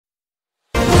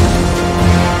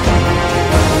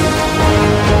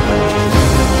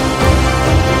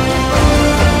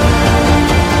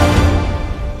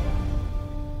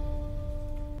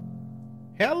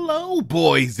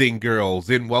boys and girls,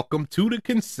 and welcome to the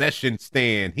concession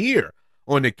stand here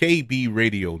on the KB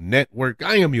Radio Network.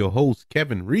 I am your host,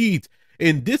 Kevin Reeds,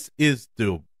 and this is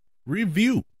the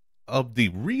review of the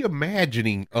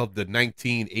reimagining of the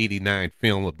 1989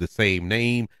 film of the same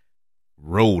name,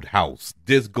 Roadhouse.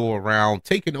 This go around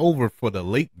taking over for the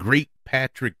late, great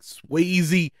Patrick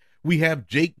Swayze. We have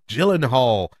Jake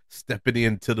Gyllenhaal stepping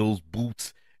into those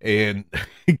boots and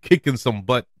kicking some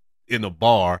butt in a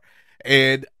bar.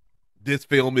 And this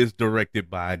film is directed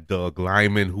by Doug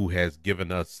Liman, who has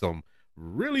given us some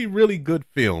really, really good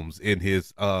films in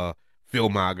his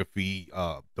filmography.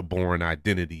 The Bourne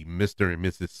Identity, Mr. and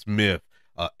Mrs. Smith,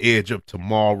 Edge of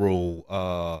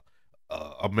Tomorrow,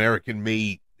 American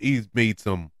Made. He's made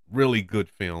some really good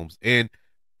films, and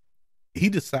he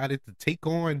decided to take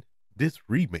on this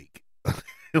remake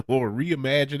or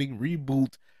reimagining,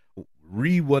 reboot,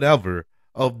 whatever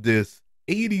of this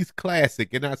 80s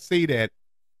classic. And I say that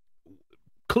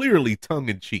clearly tongue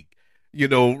in cheek. You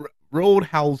know,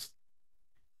 Roadhouse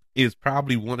is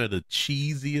probably one of the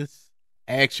cheesiest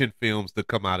action films to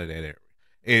come out of that era.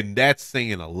 And that's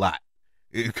saying a lot.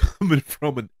 Coming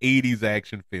from an 80s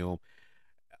action film,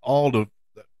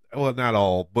 well, not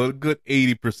all, but a good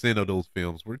 80% of those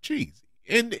films were cheesy.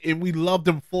 And we loved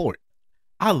them for it.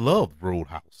 I love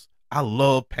Roadhouse. I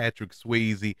love Patrick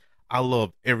Swayze. I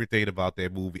loved everything about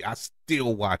that movie. I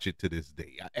still watch it to this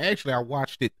day. I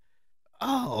watched it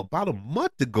about a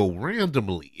month ago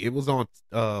randomly. It was on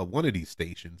one of these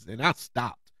stations, and I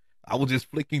stopped. I was just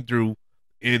flicking through,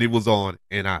 and it was on,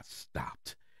 and I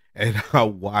stopped. And I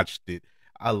watched it.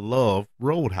 I love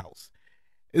Roadhouse.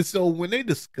 And so when they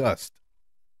discussed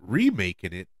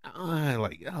remaking it, I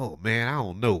like, oh man, I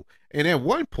don't know. And at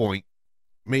one point,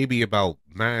 maybe about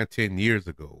 9, 10 years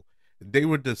ago, they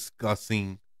were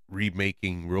discussing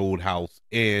remaking Roadhouse,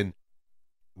 and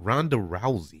Ronda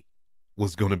Rousey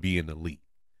was going to be in the lead.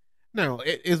 Now,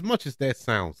 as much as that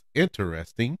sounds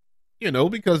interesting,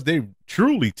 because they've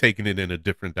truly taken it in a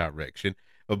different direction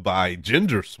by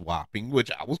gender swapping, which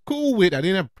I was cool with. I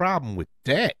didn't have a problem with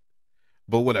that.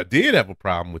 But what I did have a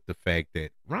problem with the fact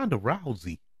that Ronda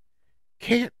Rousey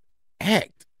can't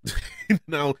act.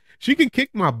 Now, she can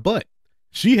kick my butt.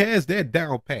 She has that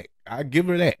down pat. I give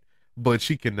her that. But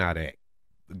she cannot act.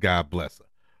 God bless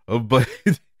her. But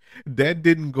that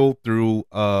didn't go through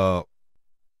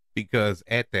because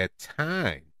at that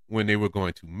time when they were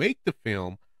going to make the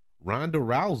film, Ronda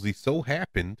Rousey so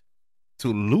happened to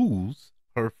lose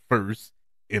her first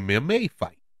MMA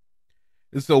fight.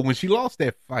 And so when she lost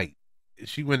that fight,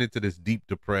 she went into this deep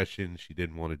depression. She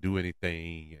didn't want to do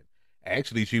anything. And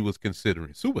actually, she was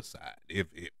considering suicide.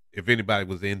 If anybody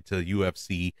was into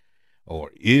UFC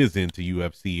or is into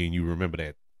UFC and you remember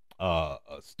that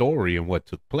story and what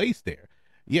took place there,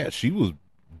 yeah, she was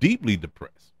deeply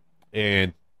depressed.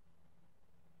 And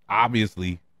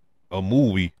obviously, a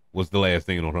movie was the last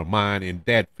thing on her mind, and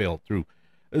that fell through.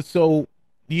 So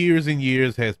years and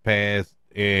years has passed,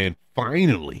 and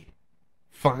finally,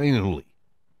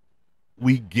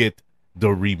 we get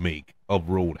the remake of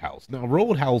Roadhouse. Now,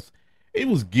 Roadhouse, it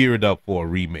was geared up for a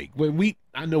remake.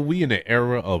 I know we in the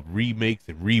era of remakes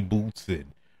and reboots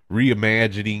and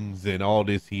reimaginings and all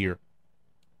this here.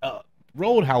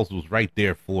 Roadhouse was right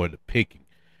there for the picking.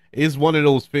 It's one of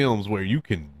those films where you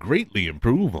can greatly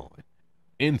improve on,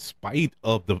 in spite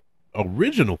of the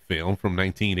original film from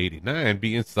 1989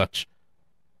 being such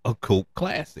a cult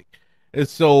classic. And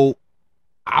so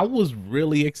I was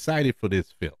really excited for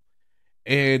this film.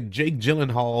 And Jake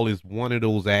Gyllenhaal is one of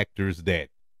those actors that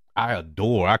I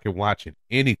adore. I can watch in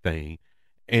anything,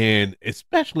 and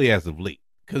especially as of late,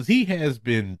 because he has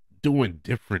been doing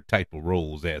different type of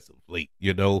roles as of late,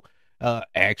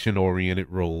 action-oriented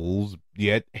roles,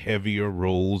 yet heavier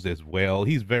roles as well.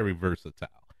 He's very versatile.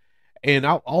 And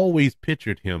I always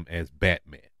pictured him as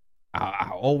Batman. I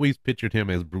always pictured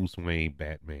him as Bruce Wayne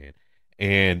Batman.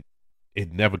 And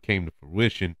it never came to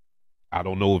fruition. I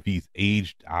don't know if he's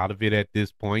aged out of it at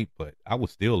this point, but I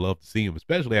would still love to see him,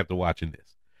 especially after watching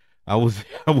this. I would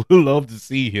love to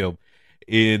see him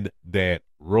in that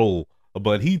role.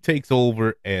 But he takes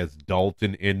over as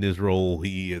Dalton in this role.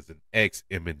 He is an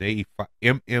ex-MMA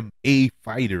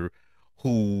fighter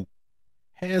who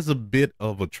has a bit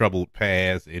of a troubled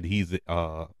past, and he's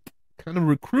kind of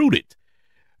recruited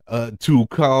to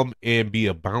come and be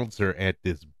a bouncer at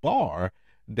this bar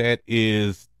that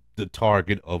is the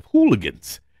target of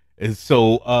hooligans. And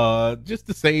so just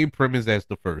the same premise as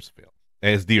the first film,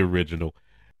 as the original.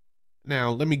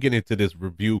 Now, let me get into this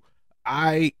review.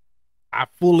 I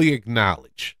fully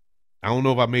acknowledge, I don't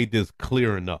know if I made this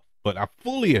clear enough, but I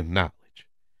fully acknowledge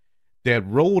that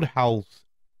Roadhouse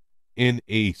in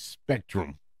a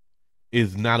spectrum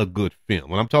is not a good film.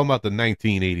 When I'm talking about the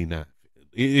 1989,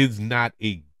 it is not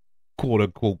a quote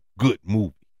unquote good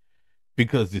movie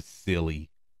because it's silly,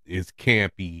 it's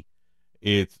campy,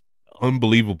 it's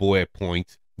unbelievable at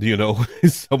points,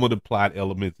 some of the plot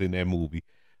elements in that movie.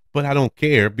 But I don't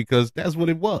care because that's what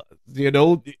it was.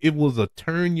 It was a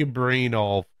turn your brain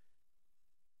off,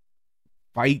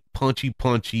 fight,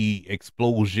 punchy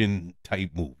explosion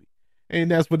type movie. And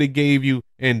that's what it gave you.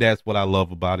 And that's what I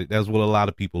love about it. That's what a lot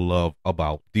of people love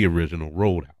about the original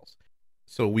Roadhouse.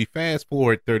 So we fast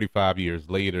forward 35 years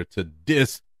later to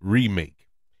this remake.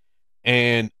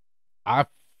 And I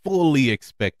fully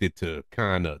expected to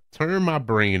kind of turn my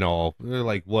brain off.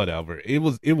 Like whatever. It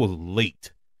was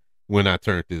late when I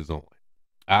turned this on.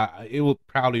 It was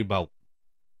probably about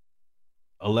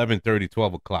 11:30,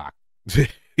 12 o'clock.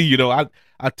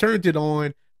 I turned it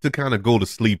on to kind of go to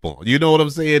sleep on. You know what I'm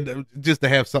saying? Just to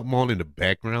have something on in the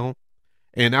background.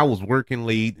 And I was working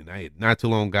late and I had not too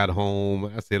long got home.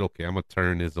 I said, okay, I'm gonna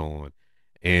turn this on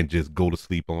and just go to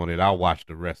sleep on it. I'll watch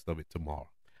the rest of it tomorrow.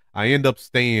 I end up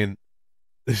staying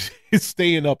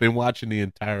up and watching the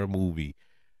entire movie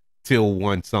till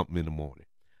one something in the morning.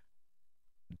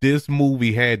 This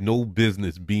movie had no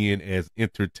business being as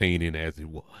entertaining as it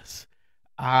was.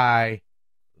 I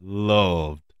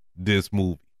loved this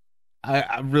movie.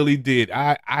 I really did.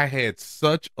 I had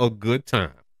such a good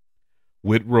time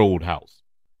with Roadhouse.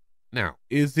 Now,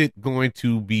 is it going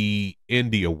to be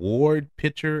in the award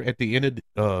picture at the end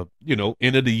of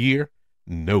end of the year?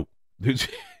 No.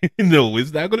 No,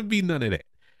 it's not going to be none of that.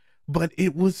 But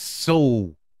it was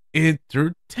so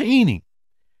entertaining.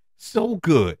 So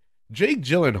good. Jake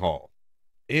Gyllenhaal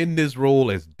in this role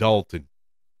as Dalton.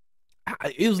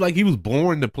 It was like he was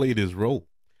born to play this role.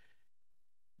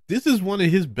 This is one of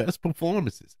his best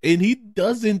performances, and he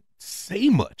doesn't say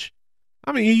much.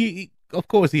 I mean, of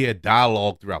course he had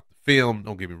dialogue throughout the film.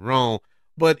 Don't get me wrong,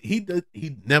 but he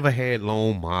never had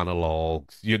long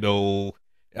monologues. He didn't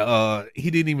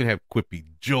even have quippy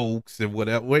jokes and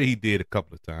whatever. Well, he did a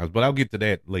couple of times, but I'll get to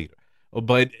that later.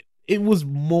 But it was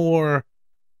more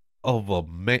of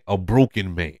a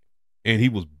broken man, and he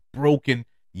was broken,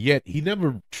 yet he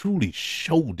never truly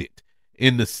showed it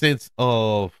in the sense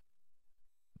of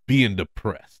being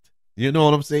depressed. You know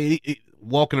what I'm saying?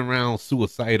 Walking around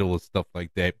suicidal and stuff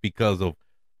like that because of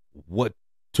what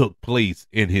took place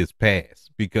in his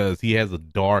past. Because he has a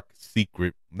dark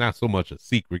secret, not so much a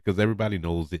secret because everybody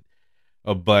knows it,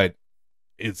 but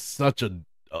it's such a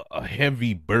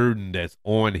heavy burden that's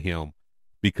on him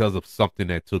because of something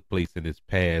that took place in his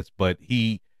past. But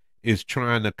he is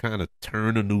trying to kind of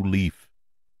turn a new leaf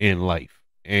in life,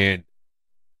 and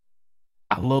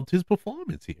I loved his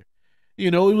performance here.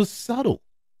 It was subtle.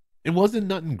 It wasn't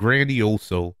nothing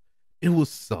grandioso. It was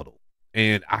subtle.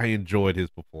 And I enjoyed his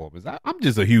performance. I'm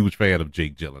just a huge fan of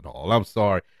Jake Gyllenhaal. I'm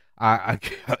sorry.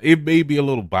 It may be a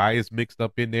little bias mixed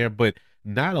up in there, but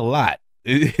not a lot.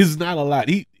 It's not a lot.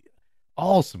 He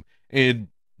awesome. And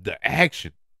the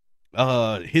action,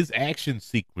 his action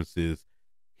sequences,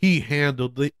 he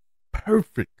handled it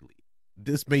perfectly.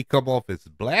 This may come off as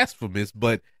blasphemous,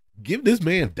 but give this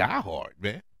man Die Hard,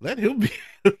 man. Let him be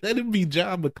let him be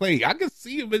John McClane. I can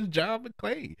see him as John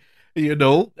McClane.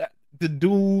 The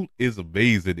dude is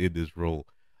amazing in this role.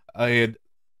 And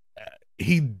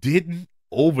he didn't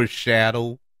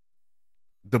overshadow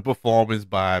the performance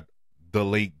by the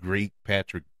late great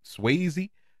Patrick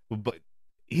Swayze, but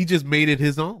he just made it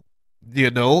his own. I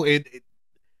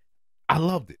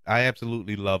loved it. I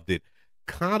absolutely loved it.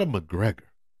 Conor McGregor.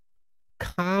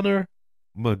 Conor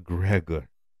McGregor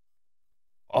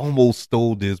almost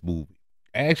stole this movie.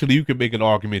 Actually, you can make an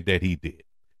argument that he did.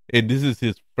 And this is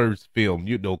his first film.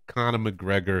 Conor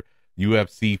McGregor,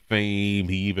 UFC fame.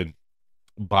 He even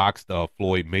boxed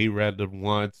Floyd Mayweather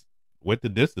once. Went the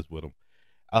distance with him.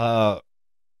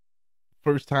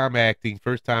 First time acting,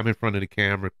 first time in front of the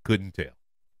camera. Couldn't tell.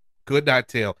 Could not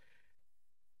tell.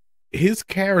 His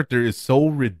character is so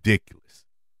ridiculous.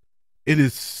 It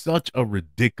is such a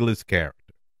ridiculous character.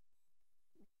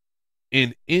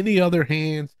 In any other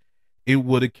hands, it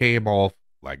would have came off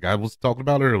like I was talking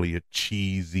about earlier,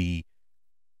 cheesy,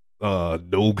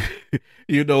 no,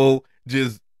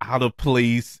 just out of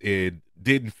place and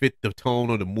didn't fit the tone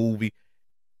of the movie.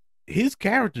 His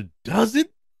character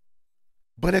doesn't,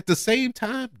 but at the same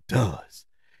time does.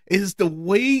 It's the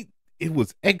way it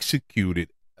was executed.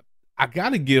 I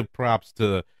gotta give props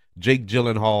to Jake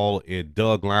Gyllenhaal and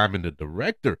Doug Liman, the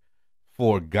director,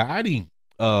 for guiding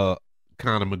Conor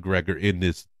McGregor in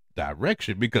this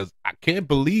direction, because I can't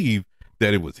believe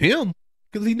that it was him,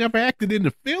 because he never acted in the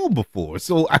film before.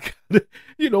 So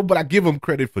but I give him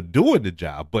credit for doing the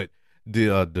job. But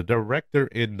the director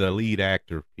and the lead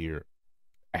actor here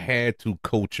had to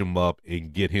coach him up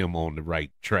and get him on the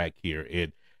right track here.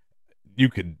 And you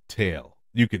could tell.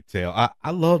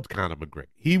 I loved Conor McGregor.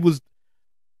 He was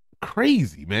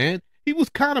crazy, man. He was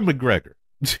Conor McGregor.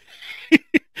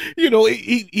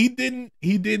 He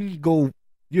didn't go,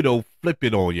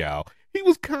 flipping on y'all. He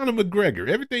was Conor McGregor.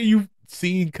 Everything you've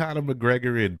seen Conor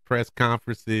McGregor in press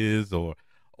conferences or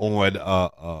on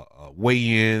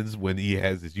weigh-ins when he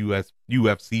has his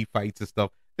UFC fights and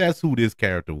stuff, that's who this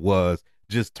character was,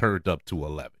 just turned up to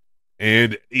 11.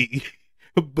 And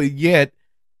but yet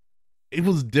it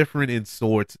was different in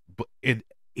sorts, but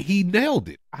he nailed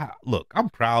it. Look, I'm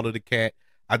proud of the cat.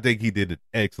 I think he did an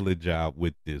excellent job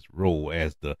with this role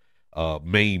as the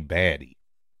main baddie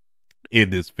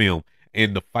in this film.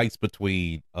 And the fights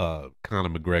between Conor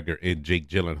McGregor and Jake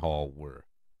Gyllenhaal were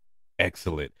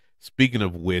excellent. Speaking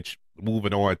of which,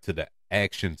 moving on to the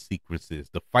action sequences,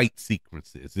 the fight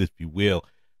sequences, if you will,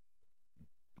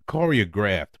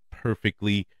 choreographed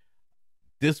perfectly.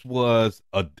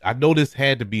 I know this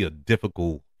had to be a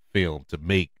difficult film to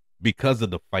make because of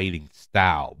the fighting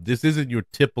style. This isn't your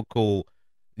typical,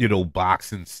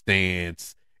 boxing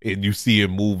stance and you see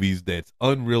in movies that's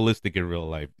unrealistic in real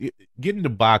life. Get in the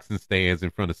boxing stance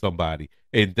in front of somebody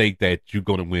and think that you're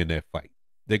gonna win that fight.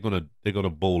 They're gonna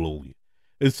bolo you.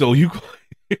 And so you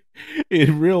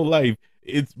in real life,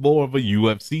 it's more of a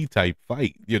UFC type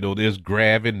fight. There's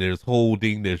grabbing, there's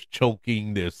holding, there's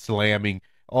choking, there's slamming,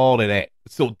 all of that.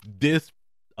 So this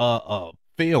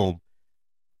film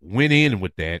went in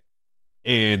with that,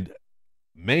 and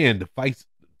man, the fights,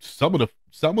 some of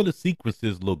the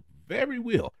sequences look very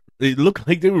well. It looked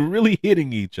like they were really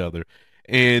hitting each other.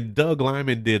 And Doug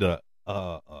Lyman did a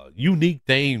unique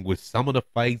thing with some of the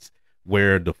fights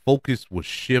where the focus was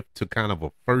shift to kind of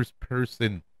a first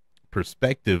person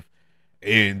perspective,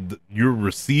 and you're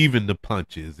receiving the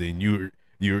punches, and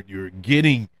you're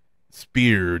getting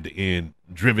speared and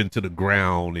driven to the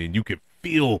ground, and you can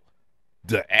feel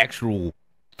the actual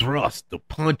thrust, the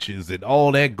punches, and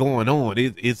all that going on.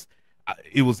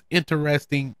 It was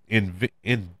interesting and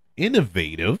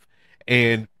innovative,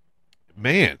 and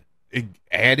man, it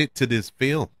added to this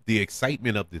film the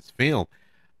excitement of this film.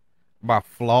 My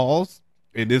flaws,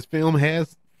 and this film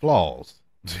has flaws.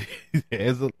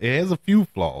 It has a few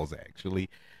flaws actually.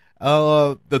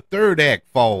 The third act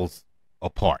falls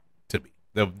apart to me.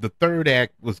 The third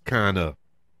act was kind of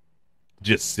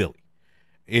just silly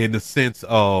in the sense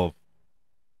of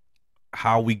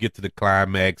how we get to the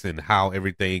climax and how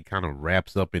everything kind of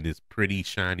wraps up in this pretty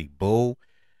shiny bow.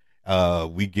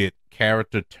 We get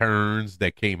character turns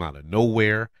that came out of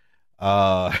nowhere.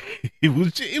 Uh, it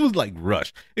was like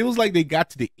rush. It was like they got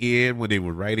to the end when they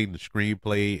were writing the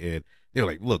screenplay and they're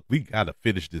like, "Look, we gotta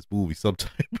finish this movie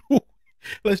sometime.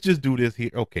 Let's just do this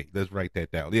here. Okay, let's write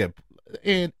that down. Yeah,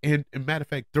 and matter of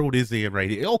fact, throw this in right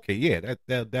here. Okay, yeah,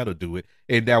 that'll do it."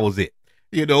 And that was it.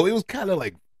 It was kind of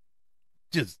like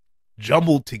just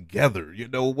jumbled together.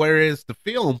 Whereas the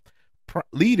film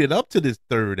leading up to this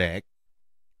third act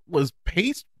was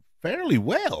paced fairly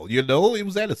well. It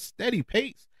was at a steady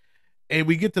pace, and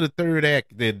we get to the third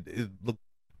act, then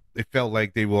it felt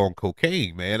like they were on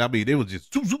cocaine, man. I mean, it was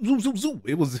just zoom, zoom, zoom, zoom, zoom.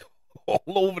 It was all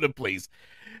over the place.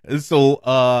 And so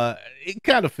it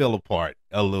kind of fell apart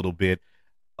a little bit.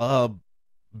 Uh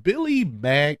Billy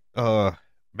Magnuson,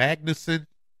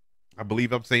 I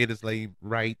believe I'm saying his name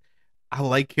right. I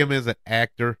like him as an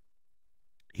actor.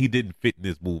 He didn't fit in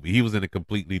this movie. He was in a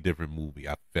completely different movie,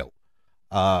 I felt.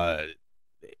 Uh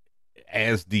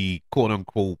as the quote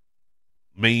unquote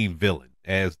main villain,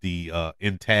 as the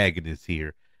antagonist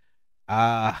here.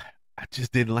 I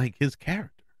just didn't like his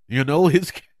character.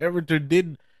 His character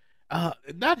didn't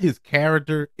not his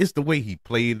character, it's the way he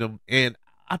played him. And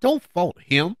I don't fault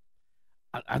him.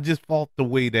 I just fault the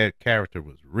way that character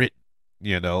was written.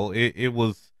 It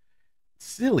was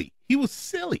silly. He was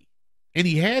silly. And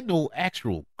he had no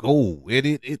actual goal. And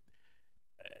it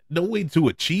no way to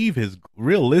achieve his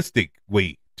realistic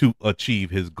way to achieve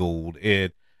his goal.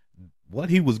 And what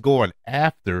he was going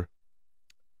after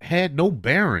had no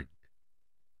bearing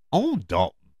on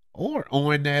Dalton or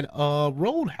on that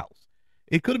Roadhouse.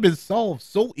 It could have been solved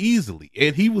so easily,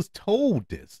 and he was told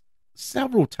this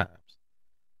several times.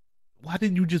 Why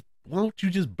don't you just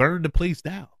burn the place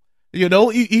down?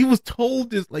 He was told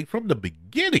this like from the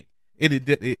beginning, and it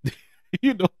did it.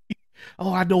 You know,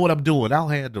 oh, I know what I'm doing. I'll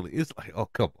handle it. It's like, oh,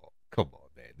 come on,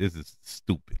 man. This is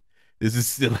stupid. This is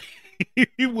silly.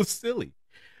 It was silly.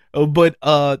 But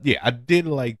yeah, I did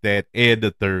like that and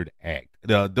the third act.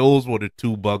 Those were the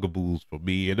two bugaboos for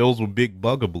me, and those were big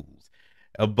bugaboos.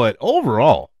 But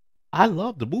overall, I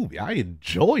loved the movie. I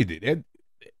enjoyed it, and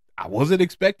I wasn't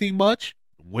expecting much.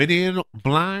 Went in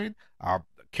blind. I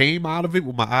came out of it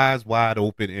with my eyes wide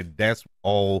open, and that's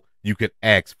all you could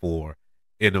ask for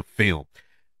in a film.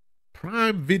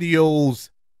 Prime Video's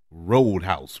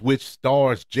Roadhouse, which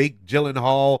stars Jake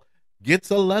Gyllenhaal, gets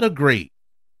a letter grade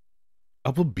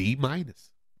of a B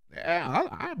minus. Yeah,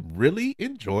 I really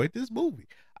enjoyed this movie.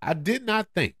 I did not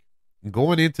think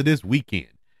going into this weekend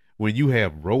when you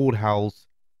have Roadhouse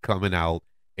coming out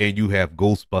and you have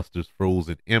Ghostbusters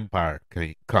Frozen Empire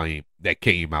that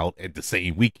came out at the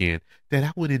same weekend that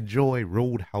I would enjoy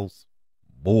Roadhouse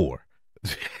more.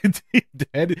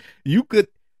 That you could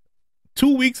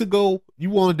 2 weeks ago, you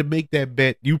wanted to make that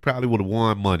bet, you probably would have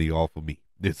won money off of me.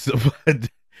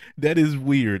 That is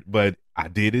weird, but I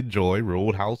did enjoy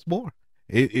Roadhouse more.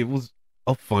 It was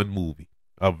a fun movie,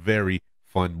 a very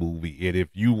fun movie. And if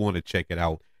you want to check it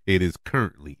out, it is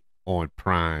currently on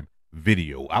Prime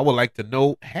Video. I would like to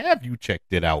know, have you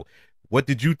checked it out? What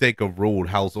did you think of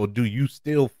Roadhouse, or do you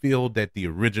still feel that the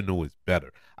original is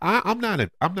better? I'm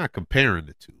not comparing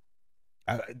the two.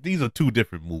 These are two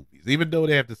different movies, even though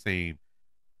they have the same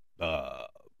uh,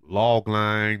 log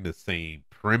line, the same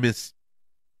premise.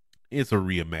 It's a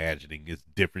reimagining. It's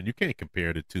different. You can't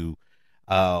compare the two.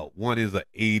 One is an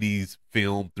 '80s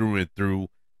film through and through.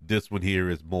 This one here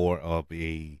is more of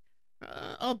a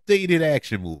updated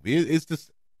action movie. It's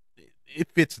just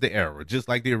it fits the era, just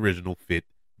like the original fit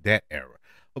that era.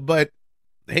 But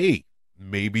hey,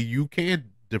 maybe you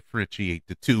can differentiate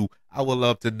the two. I would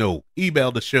love to know.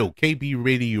 Email the show,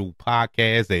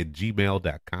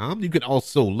 kbradiopodcast@gmail.com. You can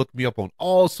also look me up on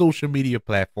all social media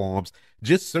platforms.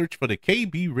 Just search for the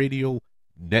KB Radio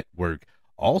Network.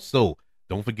 Also,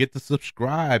 don't forget to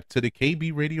subscribe to the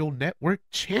KB Radio Network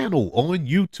channel on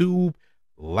YouTube.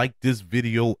 Like this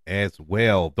video as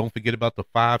well. Don't forget about the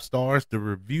 5 stars, the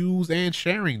reviews, and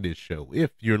sharing this show.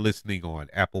 If you're listening on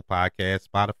Apple Podcasts,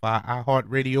 Spotify,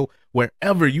 iHeartRadio,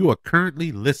 wherever you are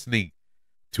currently listening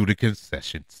to the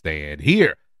concession stand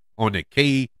here on the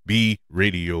KB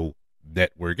Radio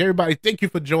Network. Everybody, thank you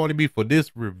for joining me for this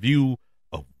review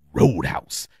of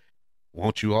Roadhouse.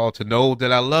 Want you all to know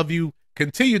that I love you.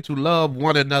 Continue to love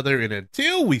one another. And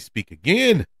until we speak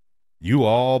again, you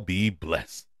all be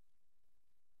blessed.